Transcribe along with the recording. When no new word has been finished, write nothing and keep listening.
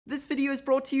This video is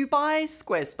brought to you by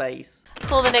Squarespace.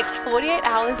 For the next 48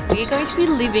 hours, we are going to be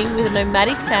living with a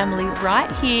nomadic family right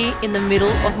here in the middle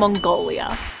of Mongolia.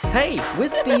 Hey, we're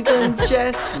Stephen,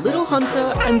 Jess, little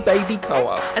Hunter, and baby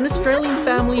Koa, an Australian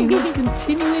family who is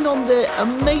continuing on their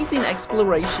amazing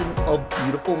exploration of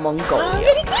beautiful Mongolia.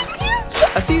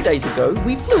 A few days ago,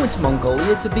 we flew into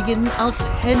Mongolia to begin our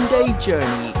 10-day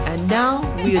journey, and now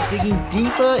we are digging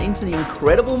deeper into the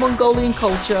incredible Mongolian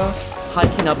culture,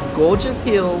 hiking up gorgeous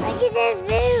hills,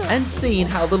 and seeing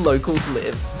how the locals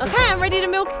live. Okay, I'm ready to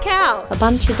milk a cow. A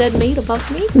bunch of dead meat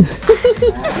above me.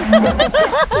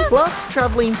 Plus,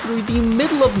 traveling through the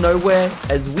middle of nowhere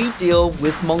as we deal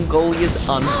with Mongolia's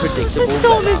unpredictable The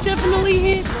storm weather. is definitely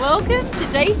hit. Welcome to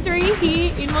day 3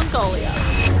 here in Mongolia.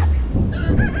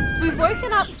 So we've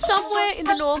woken up somewhere in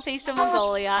the northeast of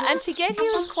Mongolia, and to get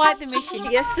here was quite the mission.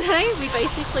 Yesterday, we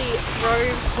basically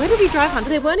drove... Where did we drive, Hunter?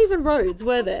 There weren't even roads,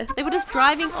 were there? They were just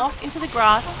driving off into the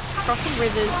grass, crossing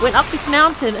rivers, went up this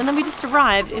mountain, and then we just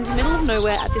arrived into the middle of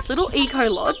nowhere at this little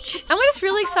eco-lodge. And we're just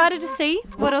really excited to see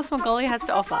what else Mongolia has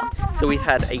to offer. So we've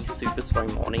had a super slow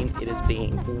morning. It has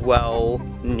been well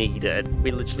needed.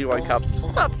 We literally woke up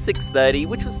about 6:30,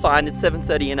 which was fine. It's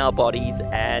 7:30 in our bodies,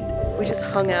 and we just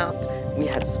hung out. We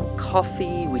had some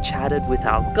coffee, we chatted with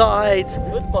our guides.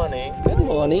 Good morning. Good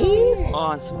morning.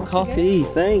 Oh, some coffee,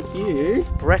 thank you.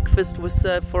 Breakfast was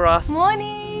served for us.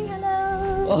 Morning,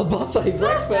 hello. Oh, buffet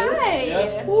breakfast.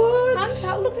 Yeah. What?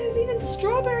 Hunter, look, there's even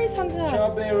strawberries, Hunter.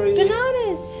 Strawberry.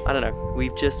 Bananas. I don't know,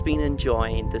 we've just been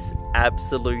enjoying this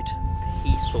absolute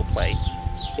peaceful place.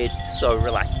 It's so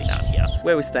relaxing out here.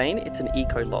 Where we're staying, it's an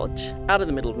eco lodge out in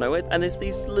the middle of nowhere, and there's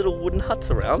these little wooden huts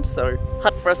around. So,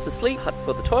 hut for us to sleep, hut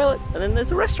for the toilet, and then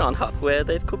there's a restaurant hut where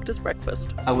they've cooked us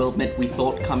breakfast. I will admit, we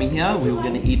thought coming here we were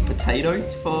going to eat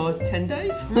potatoes for 10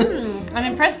 days. I'm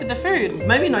impressed with the food.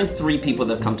 Maybe known 3 people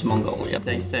that have come to Mongolia.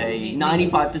 They say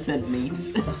 95%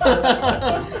 meat.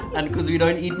 And because we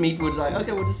don't eat meat, we're like,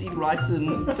 okay, we'll just eat rice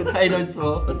and potatoes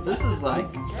for. But this is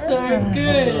like So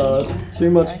good.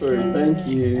 too much food. Thank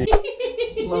you.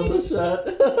 Love the shirt.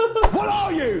 What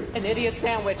are you? An idiot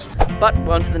sandwich. But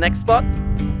we're on to the next spot.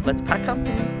 Let's pack up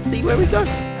and see where we go.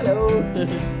 Hello.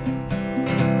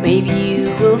 Maybe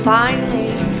you will find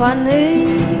me funny.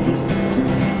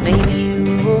 Maybe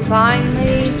you will find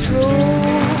me true.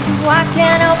 I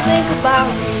can't help think about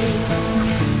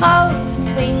how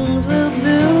things will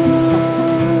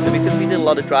do. So because we did a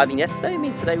lot of driving yesterday, it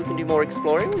means today we can do more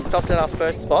exploring. We stopped at our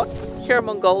first spot. Here in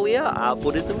Mongolia,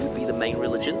 Buddhism would be the main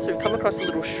religion, so we come across a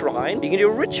little shrine. You can do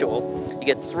a ritual. You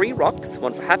get 3 rocks,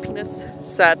 one for happiness,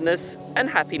 sadness, and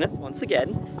happiness once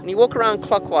again. And you walk around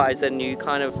clockwise and you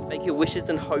kind of make your wishes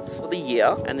and hopes for the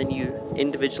year, and then you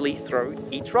individually throw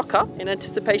each rock up in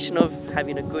anticipation of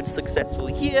having a good, successful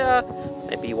year.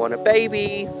 Maybe you want a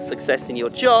baby, success in your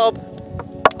job.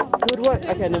 Good work.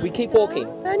 Okay, and then we keep walking.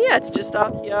 And yeah, it's just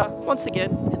out here, once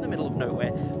again, in the middle of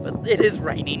nowhere. But it is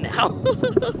raining now.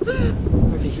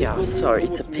 Over here, so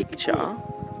it's a picture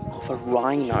of a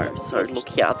rhino. So look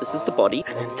here, this is the body,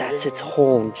 and then that's its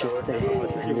horn just there.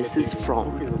 And this is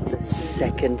from the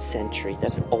 2nd century.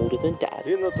 That's older than Dad,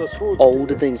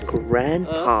 older than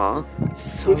Grandpa,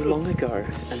 so long ago.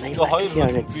 And they left it here,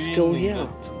 and it's still here.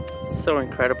 It's so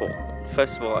incredible.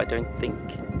 First of all, I don't think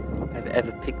I've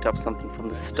ever picked up something from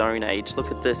the Stone Age.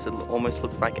 Look at this, it almost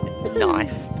looks like a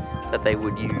knife that they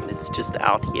would use. It's just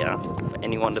out here for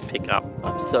anyone to pick up.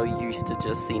 I'm so used to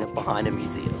just seeing it behind a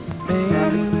museum.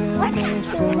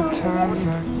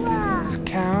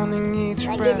 Counting each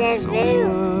breath so I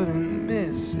wouldn't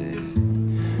miss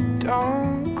it.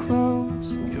 Don't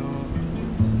close your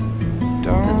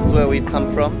door. This is where we've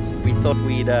come from. We thought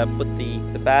we'd put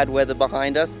the bad weather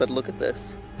behind us, but look at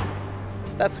this.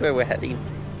 That's where we're heading.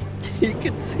 You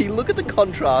can see, look at the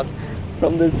contrast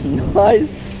from this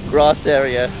nice grassed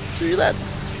area to that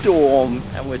storm,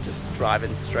 and we're just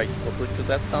driving straight towards it because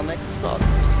that's our next spot.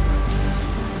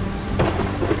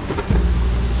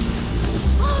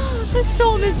 The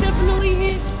storm is definitely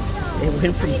hit. It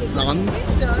went from sun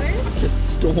to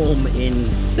storm in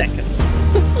seconds.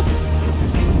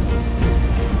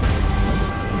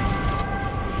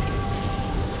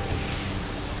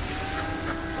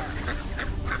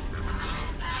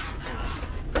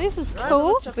 This is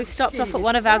cool. We've stopped off at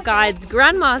one of our guides'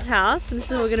 grandma's house, and this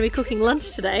is where we're going to be cooking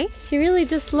lunch today. She really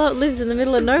just lives in the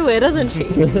middle of nowhere, doesn't she?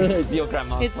 It's your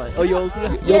grandma's place. Oh, your My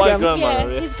grandma?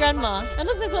 grandmother. Yeah, his grandma. And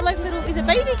look, they've got like little, is it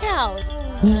baby cow?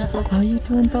 How are you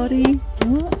doing, buddy?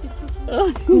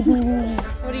 What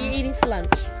are you eating for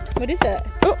lunch? What is it?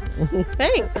 Oh,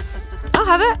 thanks. I'll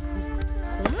have it.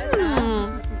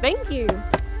 Thank you.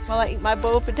 While I eat my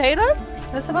boiled potato,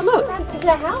 let's have a look. This is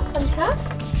our house, Hunter.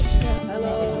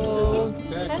 Hello.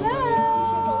 Hello.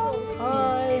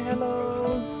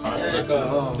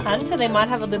 Hunter, they might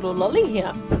have a little lolly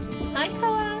here. Hi,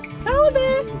 Koa. Koa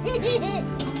bear.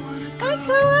 Hi,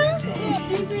 Koa.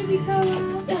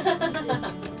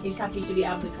 He's happy to be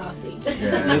out of the car seat.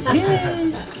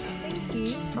 Thank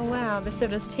you. Oh wow, they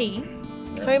served us tea,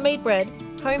 homemade bread,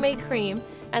 homemade cream,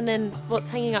 and then what's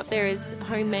hanging up there is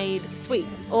homemade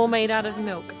sweets, all made out of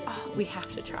milk. Oh, we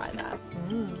have to try that.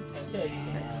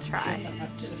 Let's try.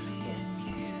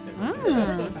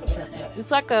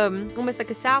 It's like almost like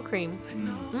a sour cream.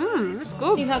 It's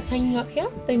good. See how it's hanging up here?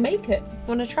 They make it.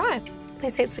 Want to try? They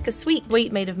say it's like a sweet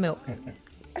wheat made of milk.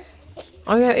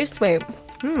 Oh yeah, it's sweet.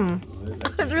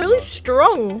 It's really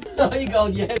strong. Oh, you go,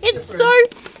 yes. It's so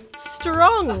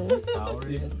strong.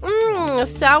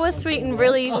 Sour, sweet, and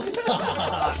really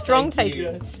strong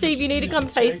taste. Steve, you need to come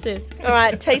taste this. All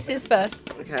right, taste this first.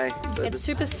 Okay, so It's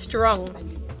super strong.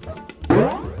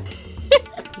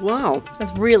 wow.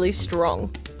 It's really strong.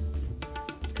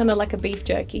 It's kind of like a beef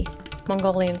jerky,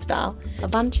 Mongolian style. A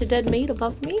bunch of dead meat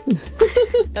above me.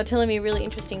 They're telling me a really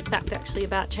interesting fact actually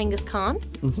about Genghis Khan.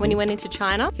 When he went into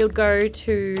China, he would go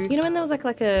to, you know when there was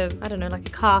like a, I don't know, like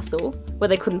a castle where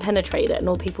they couldn't penetrate it and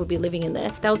all people would be living in there.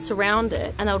 They would surround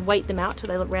it and they would wait them out till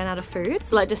they ran out of food.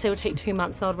 So like just say it would take 2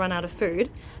 months, they would run out of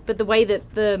food. But the way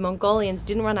that the Mongolians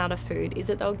didn't run out of food is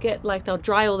that they'll get like, they'll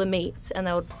dry all the meats and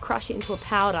they would crush it into a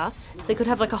powder. So they could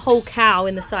have like a whole cow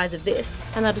in the size of this.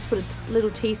 And they'll just put a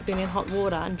little teaspoon in hot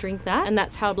water and drink that. And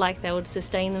that's how like they would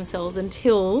sustain themselves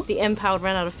until the empire would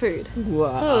run out of food.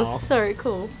 Wow. That was so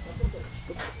cool.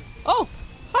 Oh,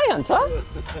 hi, Hunter.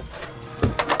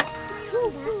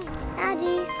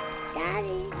 Daddy,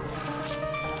 Daddy.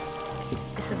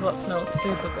 This is what smells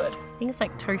super good. I think it's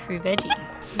like tofu veggie.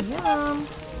 Yum.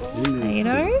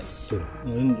 Potatoes.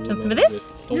 Want some of this?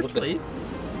 Yes, please.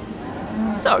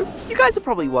 So, you guys are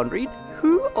probably wondering,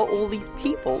 who are all these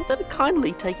people that are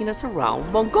kindly taking us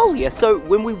around Mongolia? So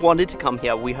when we wanted to come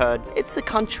here, we heard it's a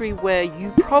country where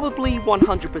you probably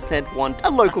 100% want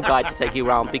a local guide to take you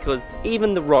around, because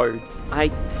even the roads,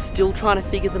 I'm still trying to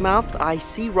figure them out. I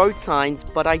see road signs,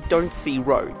 but I don't see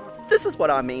road. This is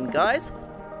what I mean, guys.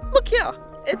 Look here.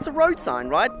 It's a road sign,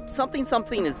 right? Something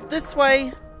is this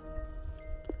way.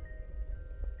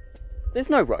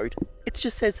 There's no road. It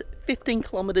just says 15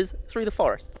 kilometers through the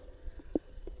forest.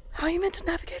 How are you meant to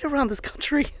navigate around this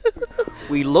country?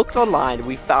 We looked online,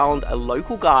 we found a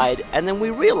local guide, and then we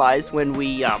realized when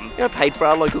we paid for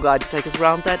our local guide to take us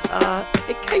around that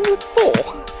it came with 4.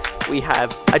 We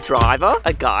have a driver,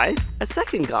 a guide, a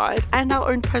second guide, and our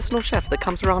own personal chef that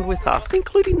comes around with us,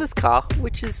 including this car,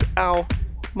 which is our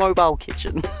mobile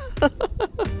kitchen.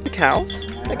 The cows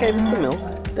that gave us the milk,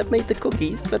 that made the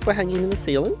cookies that were hanging in the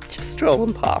ceiling, just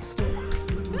strolling past.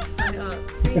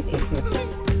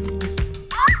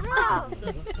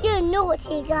 You're a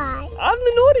naughty guy. I'm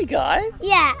the naughty guy.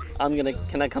 Yeah.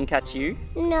 Can I come catch you?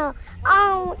 No.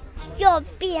 You're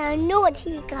being a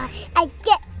naughty guy. I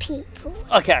get people.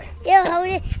 Okay. You're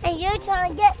holding and you're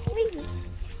trying to get me.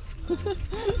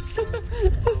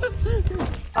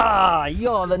 Ah,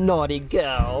 you're the naughty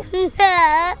girl.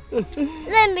 Let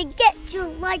me get you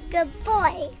like a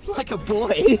boy. Like a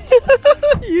boy?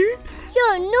 You?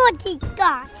 You're a naughty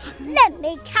guy. Let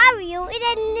me carry you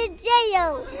in the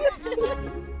jail.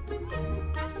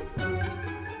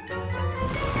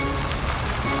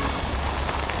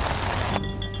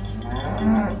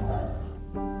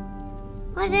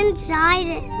 What's inside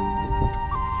it?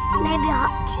 Maybe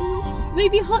hot tea.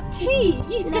 Maybe hot tea.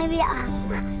 Maybe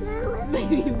marshmallow.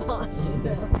 Maybe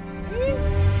marshmallow.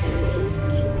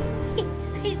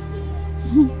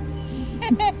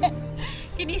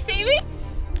 Can you see me?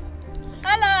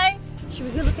 Hello. Should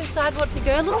we go look inside what the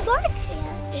gur looks like?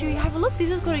 Should we have a look? This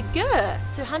has got a gur.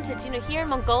 So Hunter, do you know here in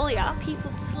Mongolia,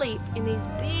 people sleep in these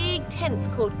big tents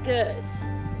called gurs.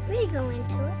 We go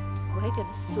into it. We're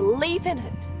gonna sleep in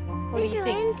it. What do you go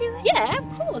think? into it? Yeah, of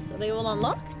course. Are they all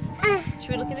unlocked?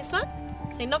 Should we look in this one?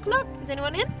 Say knock knock. Is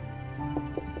anyone in?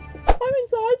 I'm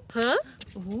inside. Huh?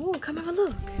 Ooh, come have a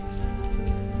look.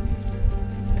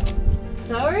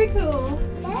 So cool.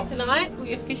 Tonight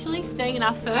we're officially staying in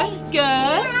our first gur.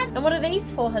 And what are these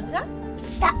for, Hunter?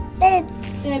 That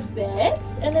beds. They're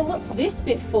beds. And then what's this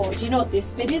bit for? Do you know what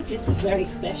this bit is? This is very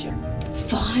special.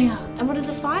 Fire. And what is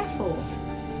a fire for?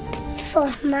 For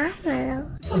marshmallow.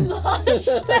 For marshmallows.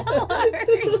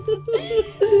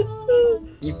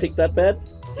 You picked that bed?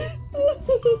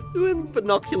 With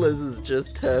binoculars is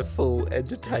just her full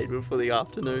entertainment for the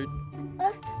afternoon.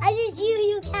 I just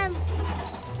you can.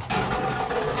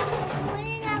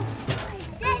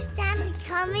 There's Santa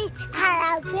coming and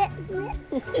I'll get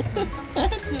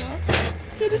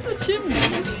It is a chimney.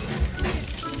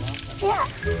 Yeah.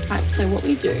 Right, so what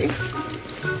we do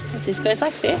is this goes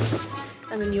like this.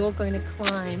 and then you're going to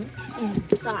climb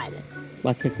inside it.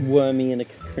 Like a wormy in a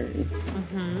cocoon.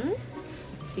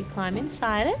 So you climb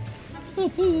inside it.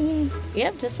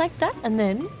 Yep, just like that. And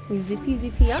then we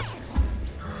zippy up.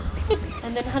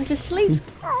 And then Hunter sleeps.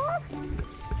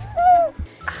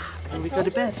 And we go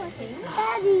to bed.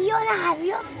 Daddy, you don't have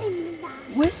your sleeping bag.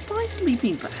 Where's my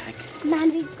sleeping bag?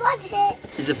 Man, we got it.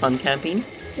 Is it fun camping?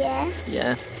 Yeah.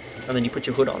 Yeah. And then you put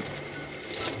your hood on.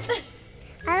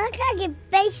 I look like a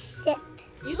spaceship.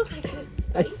 You look like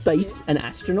A space, an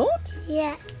astronaut?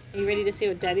 Yeah. Are you ready to see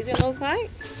what Daddy's gonna look like?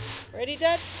 Ready,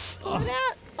 Dad? Pull it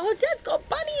out. Oh, Dad's got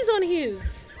bunnies on his.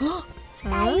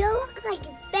 Now you look like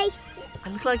a spaceship. I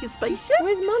look like a spaceship?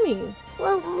 Where's Mummy's?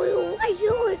 Well, where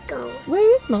you go?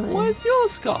 Where is mine? Where's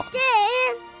yours, Scott?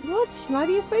 This. What? Can I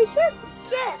be a spaceship?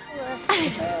 Shit.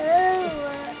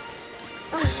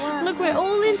 Look, we're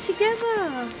all in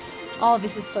together. Oh,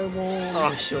 this is so warm.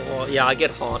 Oh, sure. Yeah, I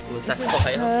get hot with that This is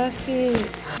fire.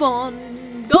 perfect.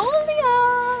 Mongolia!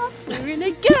 We're in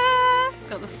a girth.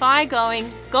 Got the fire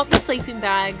going, got the sleeping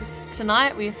bags.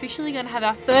 Tonight, we're officially going to have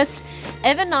our first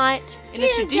ever night in a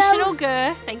Here you traditional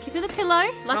girth. Thank you for the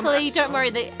pillow. Luckily, that's don't worry,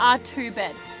 there are 2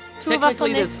 beds. 2 of us on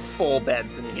Technically, this. there's 4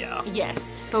 beds in here.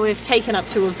 Yes, but we've taken up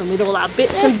 2 of them with all our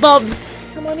bits and bobs.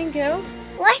 Come on in, girl.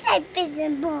 What's that bits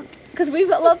and bobs? Because we've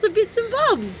got lots of bits and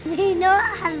bobs. We don't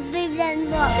have bits and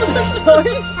bobs. I'm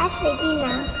sorry. I'm sleeping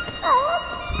now.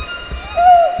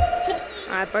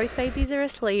 Alright, both babies are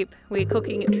asleep. We're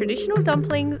cooking traditional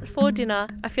dumplings for dinner.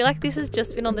 I feel like this has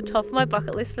just been on the top of my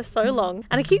bucket list for so long.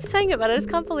 And I keep saying it, but I just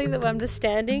can't believe that I'm just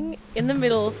standing in the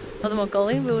middle of the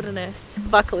Mongolian wilderness.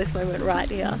 Bucket list moment right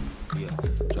here. Yeah,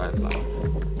 try it out.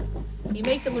 You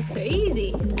make it look so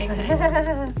easy.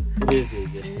 It is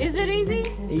easy. Is it easy?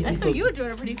 I saw you were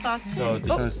doing it pretty fast too. So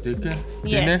this one's thicker,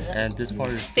 Yes. thinner, and this part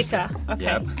is Thicker. Okay.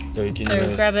 Yep. So you can So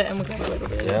use grab it and we'll grab a little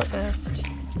bit of this first.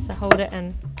 So hold it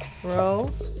and roll.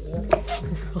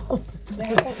 You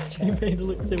made it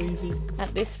look so easy.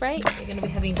 At this rate, we're going to be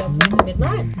having dumplings at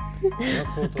midnight.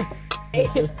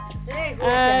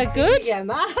 Good?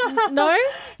 No?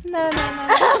 No.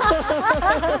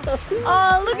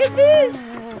 Oh, look at this!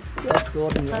 That's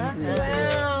Gordon Ramsay.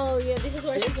 Wow, yeah, this is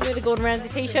why she can wear the Gordon Ramsay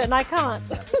t-shirt and I can't.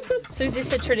 So is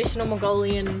this a traditional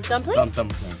Mongolian dumpling?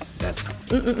 dumpling. Yes.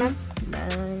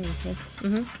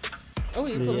 Oh,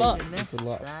 you put lots. It's a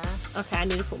lot. Okay, I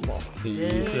need to put more. So you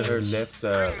use her left,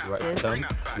 right thumb,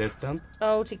 left thumb.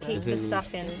 Oh, to keep the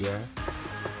stuff in. Yeah.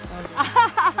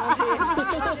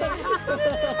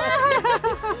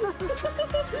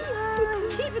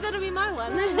 Keep it, that'll be my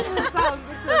one.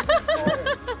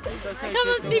 Come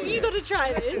on, Steve, you got to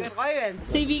try this.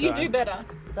 See if you can do better.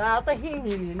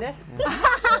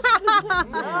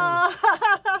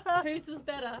 Whose was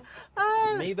better?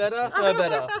 Me better? Her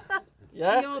better?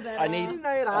 Yeah? You're better.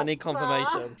 I need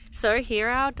confirmation. So here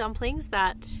are our dumplings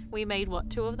that we made, what,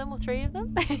 2 of them or 3 of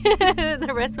them?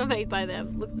 The rest were made by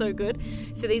them. Looks so good.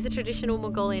 So these are traditional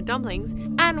Mongolian dumplings,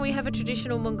 and we have a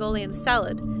traditional Mongolian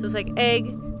salad. So it's like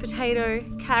egg, potato,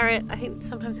 carrot. I think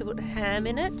sometimes they put ham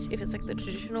in it if it's like the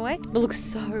traditional way. It looks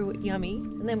so yummy.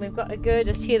 And then we've got a gur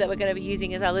just here that we're going to be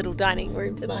using as our little dining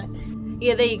room tonight.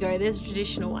 Yeah, there you go. There's a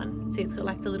traditional one. See, it's got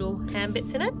like the little ham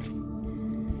bits in it.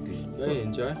 Hey,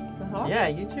 enjoy. Yeah,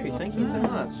 you too. Thank you so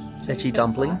much. Veggie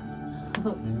dumpling.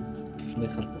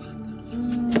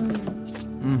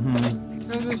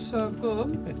 That was so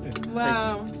good.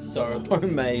 Wow. So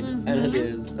homemade, and it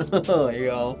is. Oh, here you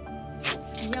go.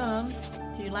 Yum.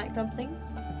 Do you like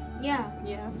dumplings? Yeah.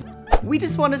 Yeah. We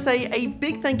just want to say a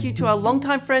big thank you to our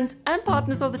longtime friends and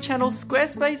partners of the channel,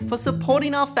 Squarespace, for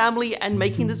supporting our family and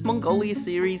making this Mongolia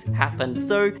series happen.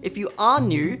 So if you are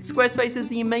new, Squarespace is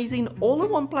the amazing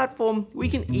all-in-one platform we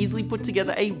can easily put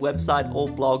together a website or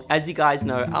blog. As you guys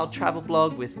know, our travel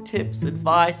blog with tips,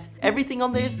 advice, everything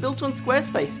on there is built on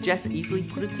Squarespace. Just easily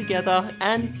put it together,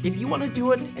 and if you want to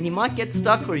do it and you might get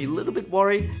stuck or you're a little bit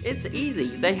worried, it's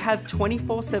easy. They have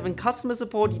 24/7 customer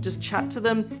support. You just chat to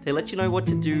them, they let you know what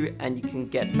to do, and you can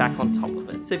get back on top of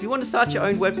it. So if you want to start your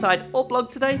own website or blog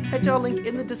today, head to our link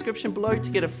in the description below to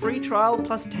get a free trial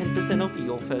plus 10% off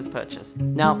your first purchase.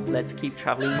 Now, let's keep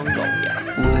traveling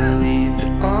Mongolia. We'll leave it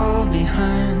all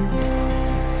behind.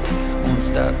 Won't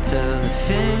stop till the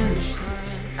finish.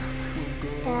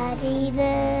 Daddy,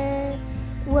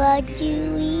 what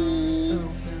you eat?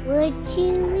 What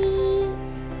you eat?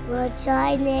 What's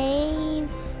your name?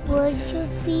 What you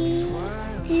be?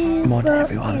 Morning,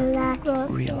 everyone.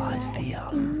 Realize the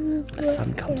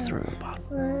sun comes through about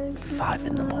 5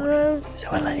 in the morning, so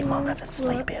we're letting Mom have a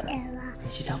sleep in.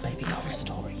 Did you tell baby Dog a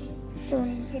story?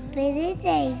 On the busy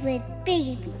day with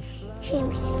baby,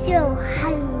 him so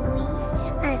hungry,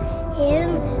 and him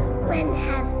when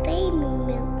her baby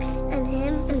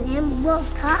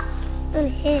woke up and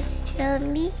he showed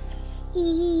me.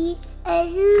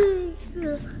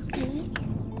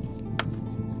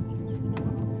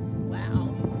 Wow.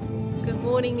 Good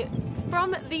morning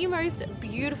from the most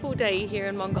beautiful day here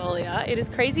in Mongolia. It is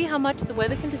crazy how much the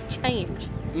weather can just change.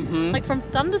 Like from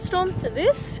thunderstorms to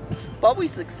this. But we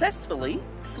successfully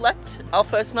slept our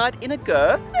first night in a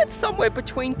ger. It's somewhere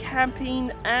between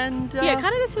camping and... Yeah, it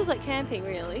kind of just feels like camping,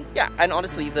 really. Yeah, and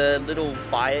honestly, the little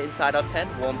fire inside our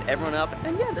tent warmed everyone up.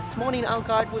 And yeah, this morning our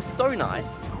guide was so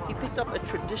nice. He picked up a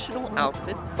traditional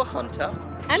outfit for Hunter.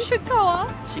 And for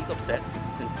Koa. She's obsessed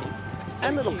because it's in pink. So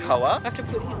and little cute. Koa. I have to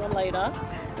put his on later.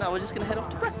 Now we're just gonna head off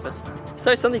to breakfast.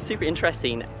 So something super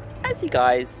interesting. As you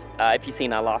guys, if you've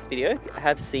seen our last video,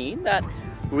 have seen that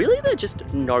really there are just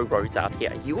no roads out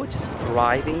here. You are just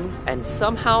driving and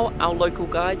somehow our local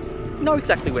guides know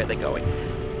exactly where they're going.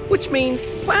 Which means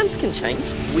plans can change.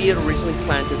 We had originally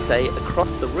planned to stay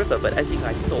across the river, but as you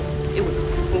guys saw, it was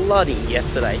flooding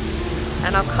yesterday.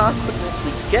 And our car couldn't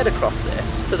actually get across there.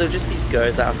 So there were just these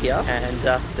gers out here, and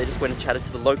they just went and chatted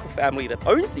to the local family that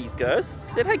owns these gers.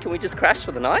 Said, hey, can we just crash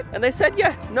for the night? And they said,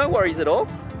 yeah, no worries at all.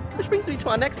 Which brings me to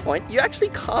our next point. You actually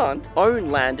can't own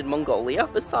land in Mongolia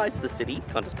besides the city. You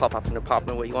can't just pop up in an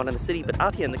apartment where you want in the city, but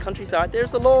out here in the countryside,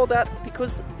 there's a law that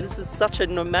because this is such a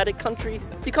nomadic country,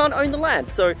 you can't own the land.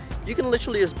 So you can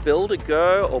literally just build a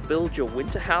ger or build your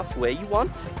winter house where you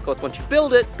want. Of course, once you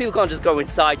build it, people can't just go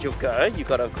inside your ger. You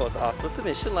gotta, of course, ask for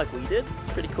permission like we did. It's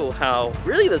pretty cool how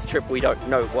really this trip, we don't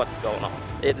know what's going on.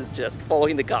 It is just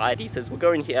following the guide. He says, we're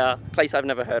going here, place I've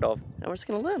never heard of, and we're just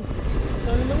gonna learn.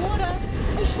 Going in the water.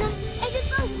 It's a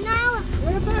boat now.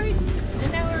 We're a boat.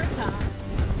 And now we're a car.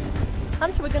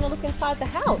 Hunter, we're going to look inside the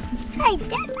house. Hey,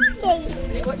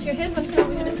 Daddy. Watch your head, Hunter.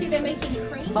 We're going to see they're making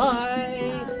cream.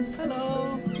 Hi.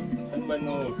 Hello.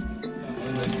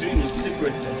 Doing it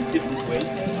separate different ways.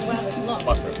 Oh, wow, there's lots.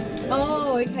 Butter.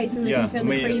 Oh, okay, so they can turn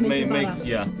the cream into butter.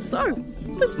 Yeah. So,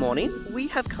 this morning we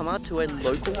have come out to a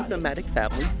local nomadic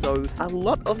family, so a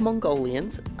lot of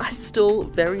Mongolians are still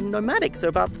very nomadic. So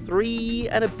about 3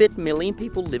 and a bit million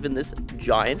people live in this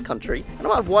giant country, and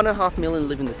about 1.5 million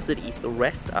live in the cities. The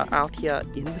rest are out here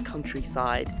in the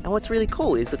countryside. And what's really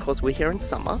cool is, of course, we're here in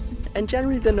summer, and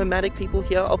generally the nomadic people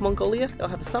here of Mongolia, they'll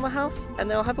have a summer house and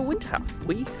they'll have a winter house.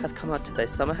 We have come out to their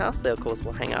summer house. They, of course,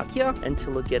 will hang out here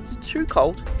until it gets too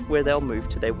cold, where they'll move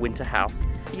to their winter house.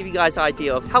 To give you guys an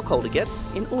idea of how cold it gets,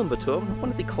 in Ulaanbaatar, one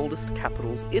of the coldest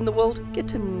capitals in the world, get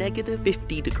to negative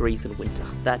 50 degrees in winter.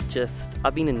 That just,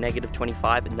 I've been in negative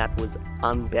 25 and that was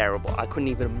unbearable. I couldn't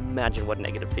even imagine what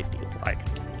negative 50 is like.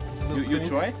 You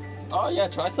try? Oh yeah,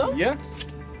 try some? Yeah.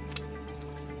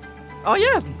 Oh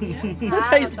yeah, that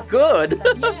tastes good.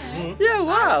 Yeah. Yeah,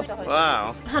 wow.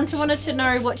 Wow. Hunter wanted to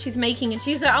know what she's making, and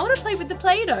she's like, I want to play with the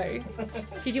Play-Doh.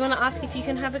 Did you want to ask if you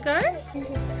can have a go?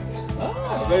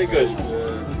 Oh, very good.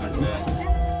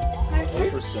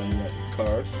 Offer some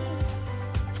carbs.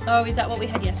 Oh, is that what we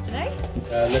had yesterday?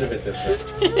 A little bit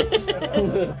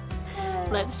different.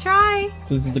 Let's try.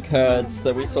 So this is the curds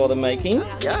that we saw them making.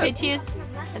 Yeah. Okay, cheers.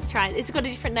 Let's try it. It's got a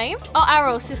different name. Oh,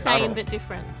 Arrow's the same, Arrow. but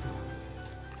different.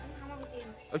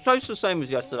 It tastes the same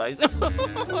as yesterday's. It's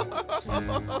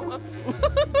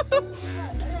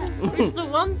the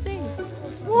one thing.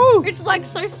 Woo! It's like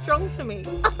so strong for me.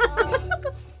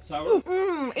 Sour?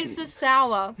 It's the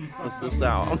sour. What's the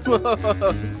sour?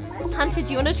 Hunter,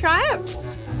 do you want to try it?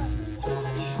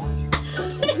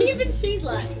 Even she's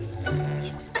like.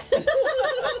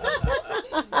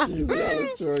 She's the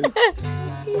honest choice.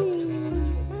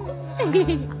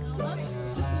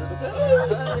 Just a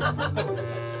little bit.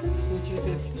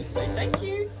 Say thank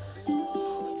you.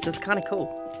 So it's kind of cool.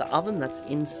 The oven that's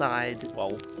inside,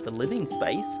 well, the living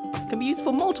space can be used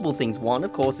for multiple things. One,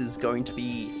 of course, is going to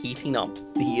be heating up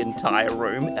the entire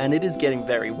room, and it is getting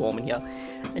very warm in here.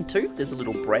 And 2, there's a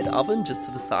little bread oven just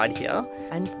to the side here.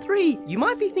 And 3, you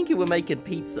might be thinking we're making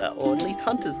pizza, or at least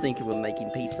Hunter's thinking we're making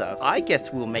pizza. I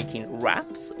guess we're making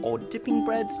wraps or dipping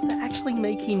bread. They're actually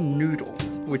making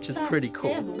noodles, which is pretty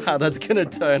cool how that's gonna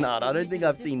turn out. I don't think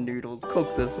I've seen noodles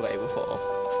cooked this way before.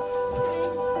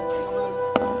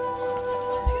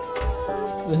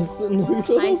 There's the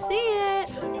noodle. I see it.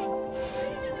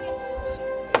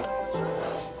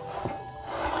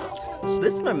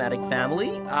 This nomadic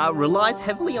family relies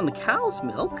heavily on the cow's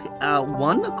milk.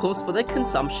 1, of course, for their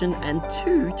consumption, and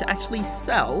 2, to actually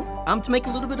sell to make a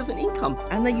little bit of an income.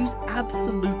 And they use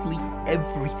absolutely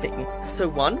everything. So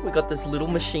 1, we got this little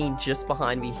machine just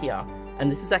behind me here, and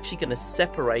this is actually going to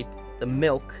separate the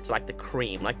milk to like the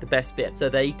cream, like the best bit. So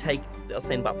they take, they'll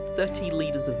say about 30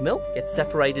 liters of milk, get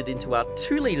separated into about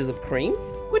 2 liters of cream,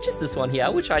 which is this one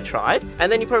here, which I tried.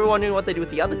 And then you're probably wondering what they do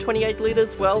with the other 28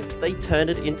 litres. Well, they turn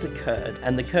it into curd.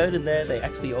 And the curd in there, they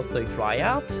actually also dry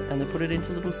out and they put it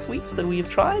into little sweets that we have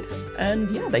tried.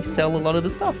 And yeah, they sell a lot of the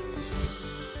stuff.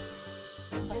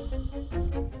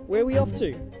 Where are we off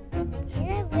to?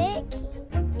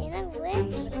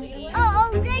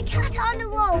 Oh, the cat on the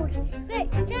road.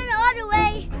 Wait, turn the other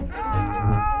way.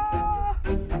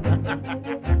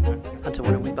 Hunter,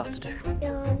 what are we about to do?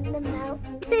 On the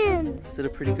mountain. Is it a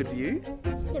pretty good view?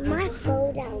 It might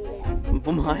fall down there.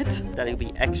 We might. Daddy'll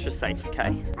be extra safe,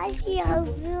 okay? I see a whole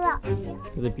view up there.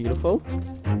 Is it beautiful?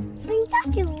 I think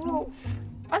that's a wolf.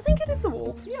 I think it is a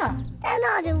wolf, yeah. That's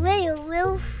not a real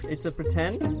wolf. It's a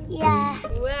pretend? Yeah.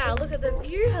 Wow, look at the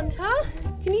view, Hunter.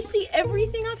 Can you see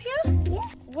everything up here? Yeah.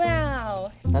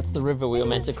 Wow. That's the river we were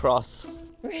meant to cross.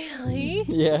 Really?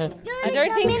 Yeah. I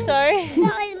don't think so.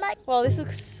 No, it might. Wow, this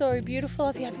looks so beautiful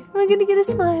up here. Am I gonna get a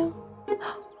smile?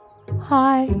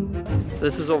 Hi. So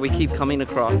this is what we keep coming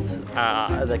across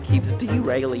that keeps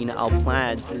derailing our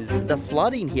plans, is the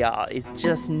flooding here is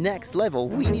just next level.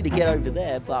 We need to get over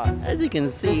there, but as you can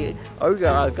see, Ogre,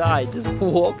 our guy, just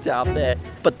walked out there,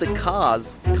 but the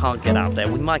cars can't get out there.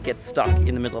 We might get stuck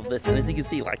in the middle of this, and as you can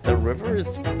see, like the river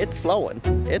is, it's flowing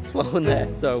there.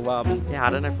 So yeah, I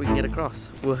don't know if we can get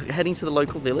across. We're heading to the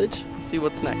local village, see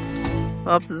what's next.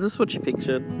 Pops, is this what you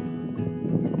pictured?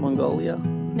 Mongolia?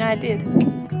 No, I did.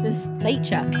 Just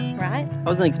nature, right? I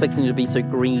wasn't expecting it to be so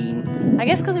green. I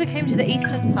guess because we came to the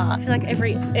eastern part, I feel like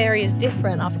every area is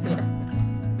different up here.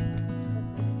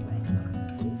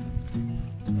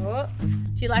 Oh.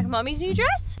 Do you like Mummy's new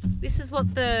dress? This is what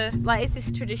is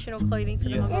this traditional clothing for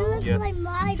the It Mongols? looks like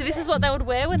my So this is what they would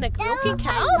wear when they're milking Like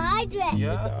cows? my dress.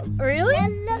 Yeah. Really?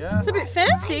 It looks It's a bit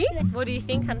fancy. What do you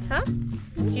think, Hunter?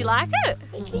 Do you like it?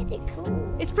 pretty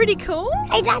cool. It's pretty cool.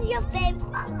 Hey, that's your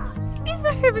favorite color. It is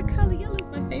my favourite colour. Yellow is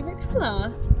my favourite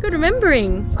colour. Good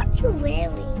remembering. What you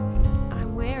wearing?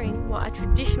 I'm wearing what a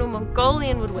traditional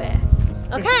Mongolian would wear.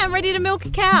 Okay, I'm ready to milk a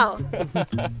cow.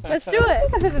 Let's do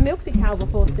it. I've never milked a cow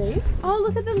before, Steve. Oh,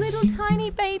 look at the little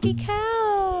tiny baby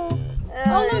cow.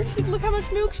 Oh, look how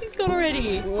much milk she's got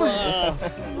already. Wow.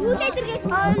 Look at this.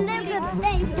 Oh, look at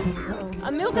baby cow.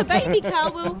 A milk a baby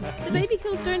cow. Well, the baby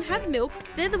cows don't have milk.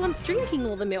 They're the ones drinking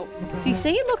all the milk. Do you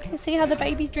see? Look, see how the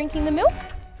baby's drinking the milk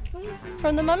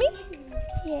from the mummy?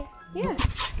 Yeah. Yeah.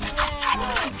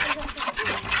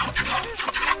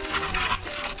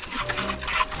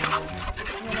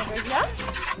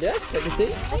 Yeah, take a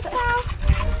seat.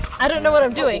 I don't know what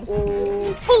I'm doing.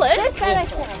 Pull it.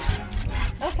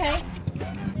 Okay.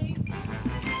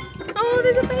 Oh,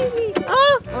 there's a baby.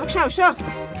 Oh, Show. yeah.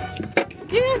 What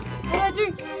do I do?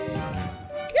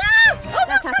 Yeah! Oh,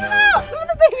 that's coming out. Look at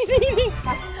the baby's eating.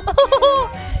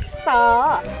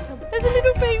 Oh, there's a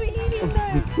little baby eating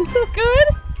there. Good.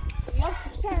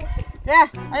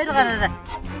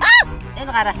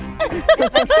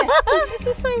 This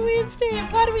is so weird,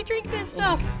 Steve. Why do we drink this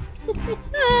stuff?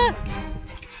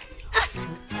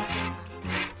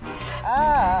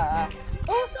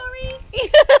 Oh, sorry.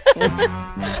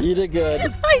 You did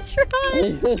good. I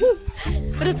tried.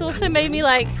 But it's also made me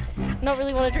like not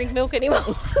really want to drink milk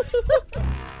anymore.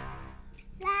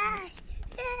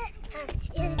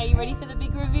 Are you ready for the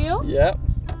big reveal? Yep.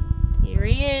 Here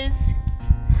he is.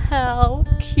 How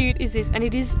cute is this? And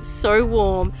it is so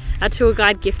warm. Our tour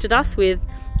guide gifted us with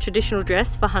traditional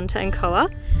dress for Hunter and Koa.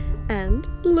 And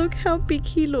look how big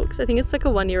he looks. I think it's like a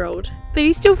 1-year-old, but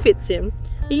he still fits him.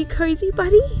 Are you cozy,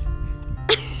 buddy?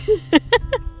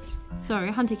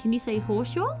 Sorry, Hunter, can you say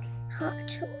horseshaw?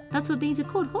 Horseshaw. That's what these are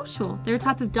called, horseshaw. They're a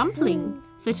type of dumpling.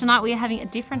 So tonight we are having a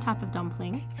different type of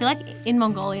dumpling. I feel like in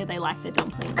Mongolia they like their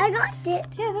dumplings. I got it.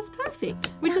 Yeah, that's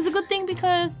perfect. Which is a good thing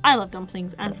because I love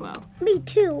dumplings as well. Me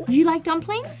too. You like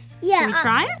dumplings? Yeah. Should we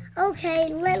try it?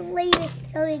 Okay, let's leave it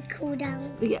so it cool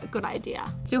down. Yeah, good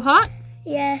idea. Still hot?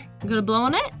 Yeah. I'm gonna blow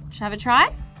on it. Should I have a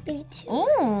try? Me too.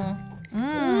 Oh.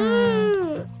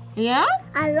 Yeah?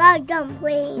 I love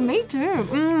dumplings. Me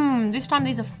too. This time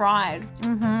these are fried.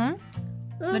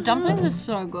 The dumplings are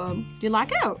so good. Do you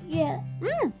like it? Yeah.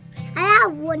 I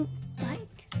have one bite.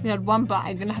 You had one bite.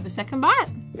 Are you gonna have a second bite?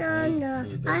 No.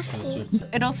 I think.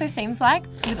 It also seems like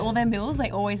with all their meals, they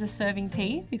always are serving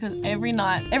tea because every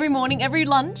night, every morning, every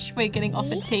lunch, we're getting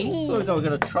offered tea. So we've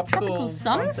got a tropical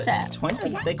sunset.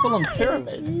 20. They call them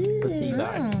pyramids for tea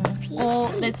bag. Or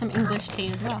there's some English tea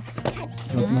as well.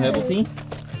 Want some herbal tea?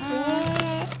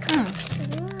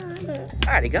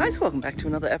 Alrighty guys, welcome back to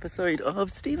another episode of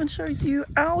Steven Shows You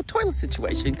Our Toilet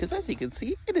Situation, because as you can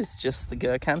see, it is just the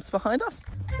Gur camps behind us.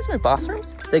 There's no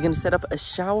bathrooms. They're going to set up a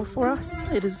shower for us.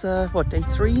 It is, day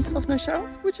 3 of no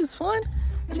showers, which is fine.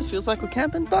 It just feels like we're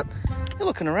camping, but You're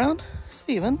looking around.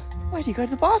 Stephen, where do you go to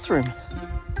the bathroom?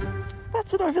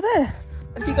 That's it over there.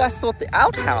 If you guys thought the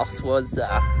outhouse was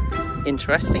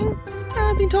interesting,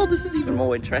 I've been told this is even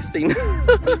more interesting.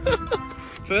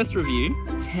 First review,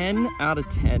 10 out of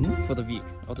 10 for the view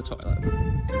of the toilet.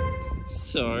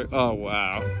 So, oh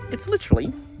wow. It's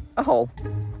literally a hole.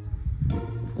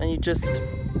 And you just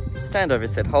stand over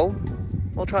said hole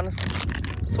while trying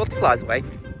to swat the flies away.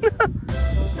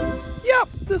 Yep,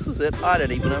 this is it. I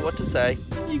don't even know what to say.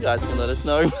 You guys can let us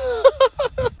know.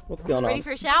 What's going on? Ready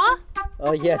for a shower?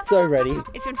 Oh yeah, so ready.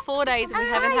 It's been 4 days and we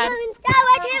haven't had...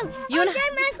 You wanna...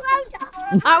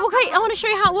 Alright, okay, I want to show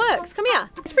you how it works. Come here.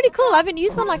 It's pretty cool. I haven't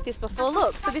used one like this before.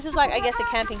 Look, so this is like, I guess, a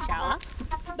camping shower.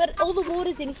 But all the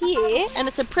water's in here and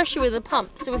it's a pressure with a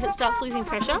pump. So if it starts losing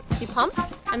pressure, you pump.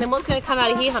 And then what's going to come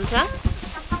out of here, Hunter?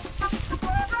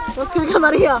 What's going to come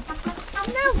out of here?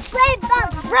 No,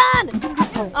 Run!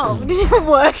 Oh, did it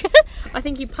work? I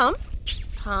think you pump.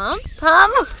 Pump.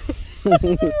 Pump.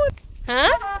 Huh?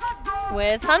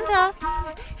 Where's Hunter?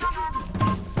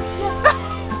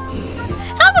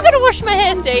 How am I going to wash my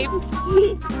hair, Steve?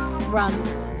 Run.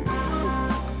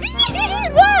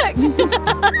 It worked!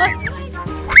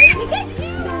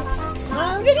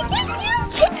 I'm gonna get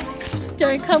you!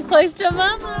 Don't come close to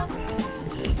Mama.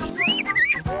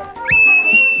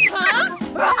 Huh?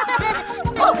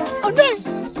 Oh no!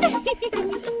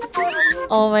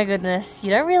 Oh my goodness, you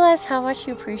don't realise how much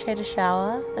you appreciate a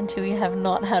shower until you have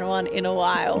not had one in a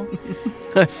while.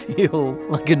 I feel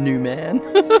like a new man.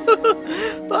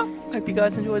 But I hope you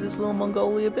guys enjoyed this little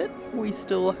Mongolia bit. We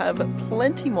still have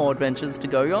plenty more adventures to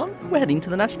go on. We're heading to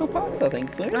the national parks, I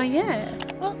think, soon. Oh yeah.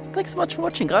 Well, thanks so much for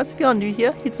watching, guys. If you are new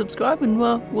here, hit subscribe and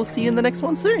we'll see you in the next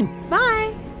one soon.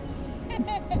 Bye!